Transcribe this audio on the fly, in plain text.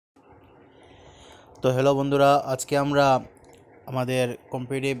তো হ্যালো বন্ধুরা, আজকে আমরা আমাদের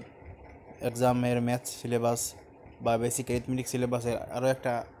কম্পিটিটিভ এক্সামের ম্যাথস সিলেবাস বা বেসিক অ্যারিথমেটিক সিলেবাসের আরও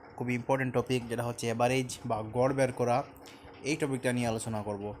একটা খুবই ইম্পর্টেন্ট টপিক, যেটা হচ্ছে এভারেজ বা গড় বের করা। এই টপিকটা নিয়ে আলোচনা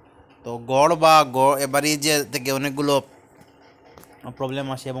করব। তো গড় বা এভারেজের থেকে অনেকগুলো প্রবলেম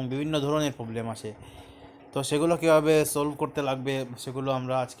আসে এবং বিভিন্ন ধরনের প্রবলেম আসে। তো সেগুলো কীভাবে সলভ করতে লাগবে সেগুলো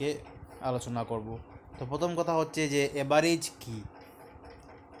আমরা আজকে আলোচনা করব। তো প্রথম কথা হচ্ছে যে এভারেজ কী।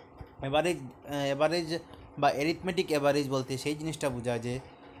 এভারেজ বা অ্যারিথমেটিক এভারেজ বলতে সেই জিনিসটা বোঝায় যে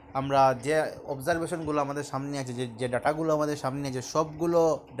আমরা যে অবজারভেশনগুলো আমাদের সামনে আছে, যে ডাটাগুলো আমাদের সামনে আছে, সবগুলো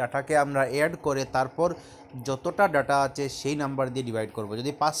ডাটাকে আমরা অ্যাড করে তারপর যতটা ডাটা আছে সেই নাম্বার দিয়ে ডিভাইড করব।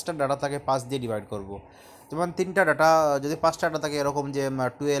 যদি 5টা ডাটা থাকে 5 দিয়ে ডিভাইড করব। যেমন 3টা ডাটা, যদি 5টা ডাটা থাকে এরকম যে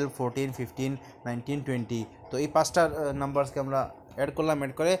 12, 14, 15, 19, 20, তো এই 5টা নাম্বারসকে আমরা অ্যাড করলাম।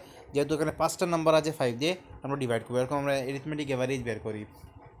 অ্যাড করে যেহেতু এখানে 5টা নাম্বার আছে 5 দিয়ে আমরা ডিভাইড করবো। এরকম আমরা অ্যারিথমেটিক এভারেজ বের করি।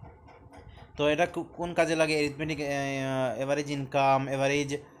 তো এটা কোন কাজে লাগে? Arithmetic average income, average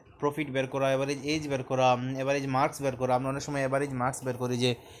profit বের করা, এভারেজ এজ বের করা, এভারেজ মার্কস বের করা। আমরা অনেক সময় এভারেজ মার্কস বের করি,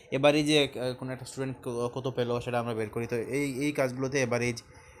 যে এভারেজে কোনো একটা স্টুডেন্ট কত পেলো সেটা আমরা বের করি। তো এই কাজগুলোতে এভারেজ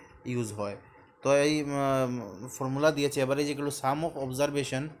ইউজ হয়। তো এই ফর্মুলা দিয়েছে এভারেজ এগুলো সাম of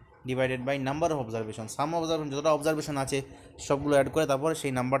observation divided by number of observation. Some observation, যতটা অবজারভেশন আছে সবগুলো অ্যাড করে তারপর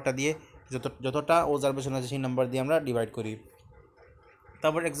সেই নাম্বারটা দিয়ে যতটা অবজারভেশন আছে সেই নাম্বার দিয়ে আমরা ডিভাইড করি।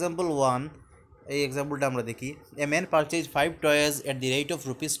 তারপর এক্সাম্পল 1, এই এক্সাম্পলটা আমরা দেখি। A man purchase 5 toys at the rate of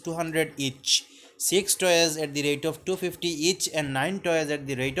 ₹200 each, 6 toys at the rate of 250 each and 9 toys at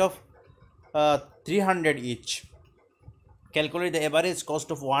the rate of 300 each. Calculate the average cost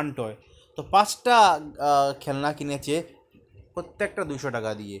of 1 toy. তো 5টা খেলনা কিনেছে প্রত্যেকটা 200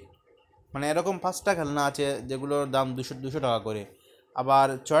 টাকা দিয়ে। মানে এরকম 5টা খেলনা আছে যেগুলোর দাম 200 টাকা করে, আবার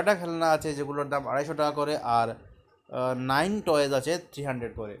 6টা খেলনা আছে যেগুলোর দাম 250 টাকা করে, আর 9 টয়েজ আছে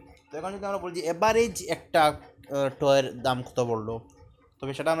 300 করে। তো এখন যদি আমরা বলি যে এভারেজ একটা টয়ের দাম কত পড়লো,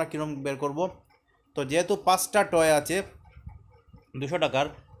 তবে সেটা আমরা কীরকম বের করব? তো যেহেতু 5টা টয় আছে 200 টাকার,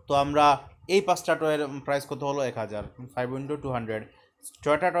 তো আমরা এই 5টা টয়ের প্রাইস কত হলো? 1000। 5 × 200।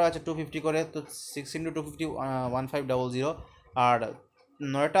 6টা টয় আছে 250 করে, তো 6 × 250 1500। আর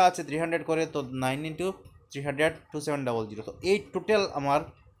 9টা আছে 300 করে, তো 9 × 300 2700। তো এই টোটাল আমার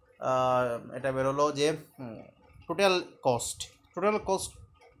এটা বেরোলো যে টোটাল কস্ট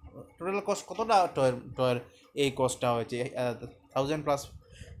কতটা টয়ের এই কস্টটা হয়েছে 1000 প্লাস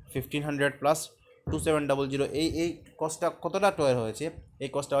 1500 প্লাস 2700। এই কস্টটা কতটা টয়ের হয়েছে? এই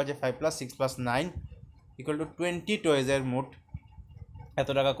কস্টটা হচ্ছে 5 + 6 + 9 = 20 টয়েজের মোট এত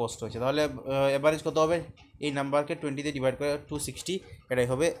টাকা কস্ট হয়েছে। তাহলে এভারেজ কত হবে? এই নাম্বারকে 20 দিয়ে ডিভাইড করে 260, এটাই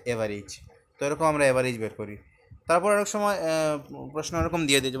হবে এভারেজ। তো এরকম আমরা এভারেজ বের করি। তারপর অনেক সময় প্রশ্ন এরকম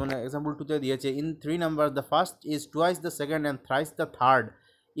দিয়ে দিয়েছে, মানে এক্সাম্পল 2তে দিয়েছে, in 3 number the first is twice the second and thrice the third.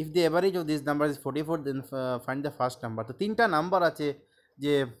 If the average of this number is 44, then find the first number. তো 3টা নাম্বার আছে,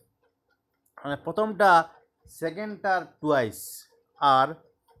 যে মানে প্রথমটা সেকেন্ডটার টুয়াইস আর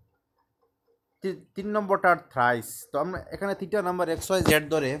 3 নম্বরটার থ্রাইস। তো আমরা এখানে 3টা নাম্বার XY Z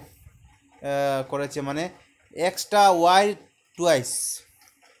ধরে করেছে, মানে এক্সটা ওয়াই টুয়াইস,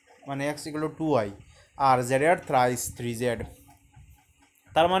 মানে x = 2y, আর z এর থ্রাইস 3z।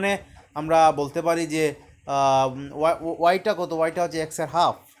 তার মানে আমরা বলতে পারি যে ওয়াইটা কত? ওয়াইটা হচ্ছে x এর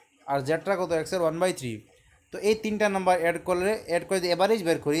হাফ, আর জেডটা কত? x এর 1/3। তো এই 3টা নাম্বার অ্যাড করে যদি এভারেজ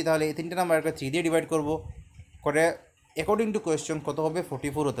বের করি, তাহলে এই 3টা নাম্বার একটা 3 দিয়ে ডিভাইড করে অ্যাকর্ডিং টু কোয়েশ্চন কত হবে?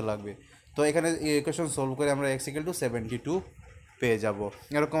 44 হতে লাগবে। তো এখানে ইকুয়েশন সলভ করে আমরা x = 72 পেয়ে যাব।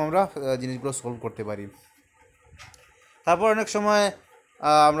 এরকম আমরা জিনিসগুলো সলভ করতে পারি। তারপর অনেক সময়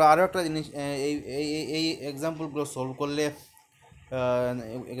আমরা আরও একটা জিনিস, এই এই এই এক্সাম্পলগুলো সলভ করলে,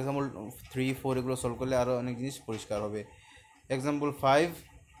 এক্সাম্পল 3, 4 এগুলো সলভ করলে আরও অনেক জিনিস পরিষ্কার হবে। এক্সাম্পল 5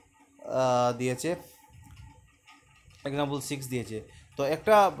 দিয়েছে, এক্সাম্পল 6 দিয়েছে। তো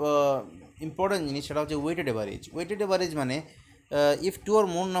একটা ইম্পর্টেন্ট জিনিস, সেটা হচ্ছে ওয়েটেড এভারেজ। ওয়েটেড এভারেজ মানে if 2 or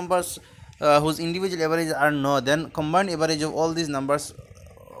more numbers whose individual average are known, then combined average of all these numbers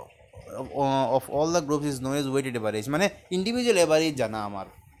of all the groups is known as weighted average। মানে individual average জানা আমার,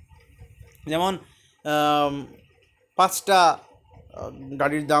 যেমন 5টা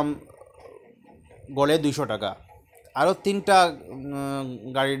গাড়ির দাম গড়ে 200 টাকা, আরও 3টা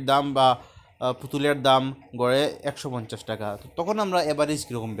গাড়ির দাম বা পুতুলের দাম গড়ে 150 টাকা। তখন আমরা এভারেজ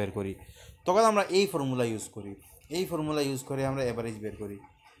কীরকম বের করি? তখন আমরা এই ফর্মুলা ইউজ করি। এই ফর্মুলা ইউজ করে আমরা এভারেজ বের করি।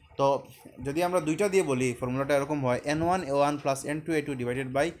 তো যদি আমরা 2টা দিয়ে বলি, ফর্মুলাটা এরকম হয়, n1 a1 + n2 a2 divided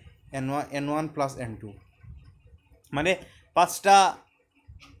by n1 + n2। মানে 5টা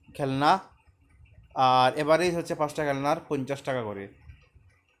খেলনা, আর এভারেজ হচ্ছে 5টা খেলনার 50 টাকা করে।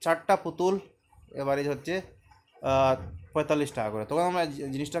 4টা পুতুল, এভারেজ হচ্ছে 45 টাকা করে। তখন আমরা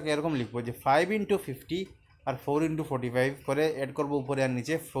জিনিসটাকে এরকম লিখবো যে 5 × 50 আর 4 × 45 করে অ্যাড করবো উপরে আর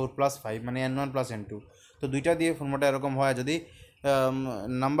নিচে 4+5 মানে n1+n2। তো দুইটা দিয়ে ফর্মুলাটা এরকম হয়, যদি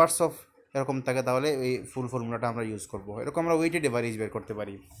নাম্বারস অফ এরকম থাকে তাহলে এই ফুল ফর্মুলাটা আমরা ইউজ করব। এরকম আমরা ওয়েটেড এভারেজ বের করতে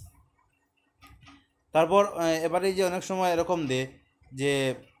পারি। তারপর এভারেজে অনেক সময় এরকম দে যে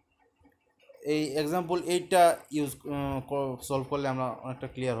এই এক্সাম্পল 8টা ইউজ সলভ করলে আমরা অনেকটা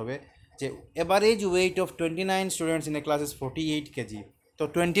ক্লিয়ার হবে যে average weight of 29 students in a class is 48 KG. তো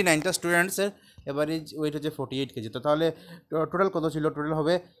 29টা স্টুডেন্টসের এভারেজ ওয়েট হচ্ছে 48 কেজি। তো তাহলে টোটাল কত ছিল? টোটাল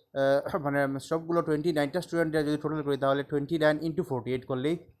হবে মানে সবগুলো 29টা স্টুডেন্টের যদি টোটাল করি তাহলে 29 × 48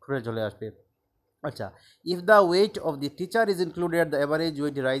 করলেই টোটাল চলে আসবে। আচ্ছা, if the weight of the teacher is included the average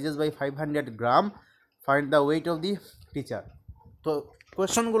wait rises by 500 gram, find the weight of the teacher. তো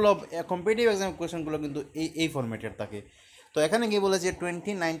কোয়েশনগুলো কম্পিটিটিভ এক্সাম কোয়েশনগুলো কিন্তু এই ফরম্যাটের থাকে। তো এখানে কি বলেছে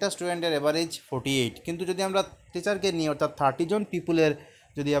 29টা স্টুডেন্টের এভারেজ 48, কিন্তু যদি আমরা টিচারকে নিই অর্থাৎ 30 জন পিপুলের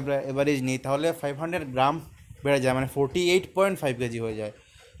যদি আমরা এভারেজ নিই তাহলে 500 গ্রাম বেড়ে যায়, মানে 48.5 কেজি হয়ে যায়।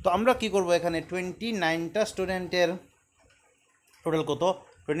 তো আমরা কি করব এখানে 29টা স্টুডেন্টের টোটাল কত?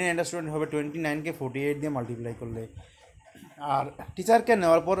 29টা স্টুডেন্ট হবে 29কে 48 দিয়ে মাল্টিপ্লাই করলে, আর টিচারকে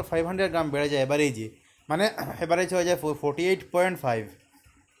নেওয়ার পর 500 গ্রাম বেড়ে যায় এভারেজে, মানে এভারেজ হয়ে যায় 48.5।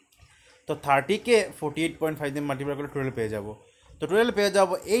 তো 30কে 48.5 দিয়ে মাল্টিপ্লাই করে টোটাল পেয়ে যাব। তো টোটাল পেয়ে যাব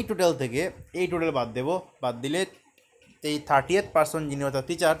এই টোটাল থেকে এই টোটাল বাদ দেবো, বাদ দিলে এই 30th পার্সন যিনি অর্থাৎ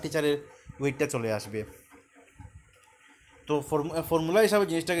টিচারের ওয়েটটা চলে আসবে। তো ফর্মুলা হিসাবে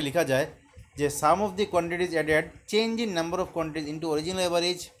জিনিসটাকে লেখা যায় যে সাম of the quantities added, change in number of quantities into original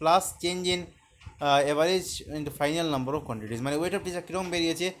average plus change in average into final number of quantities. মানে ওয়েট অফ টিচার কীরকম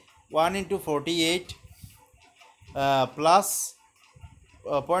বেরিয়েছে? 1 × 48 প্লাস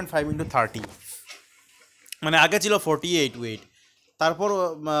 0.5 × 30, মানে আগে ছিল 48 ওয়েট, তারপর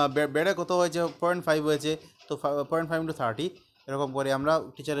বেড়ে কত হয়েছে? 0.5 হয়েছে। তো 0.5 × 30 এরকম করে আমরা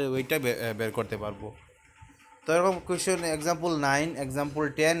টিচারের ওয়েটটা বের করতে পারবো। তো এরকম কোয়েশ্চেন এক্সাম্পল 9, এক্সাম্পল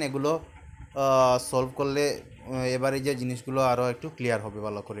 10 এগুলো সলভ করলে এবারে যে জিনিসগুলো আরও একটু ক্লিয়ার হবে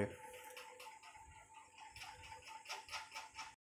ভালো করে।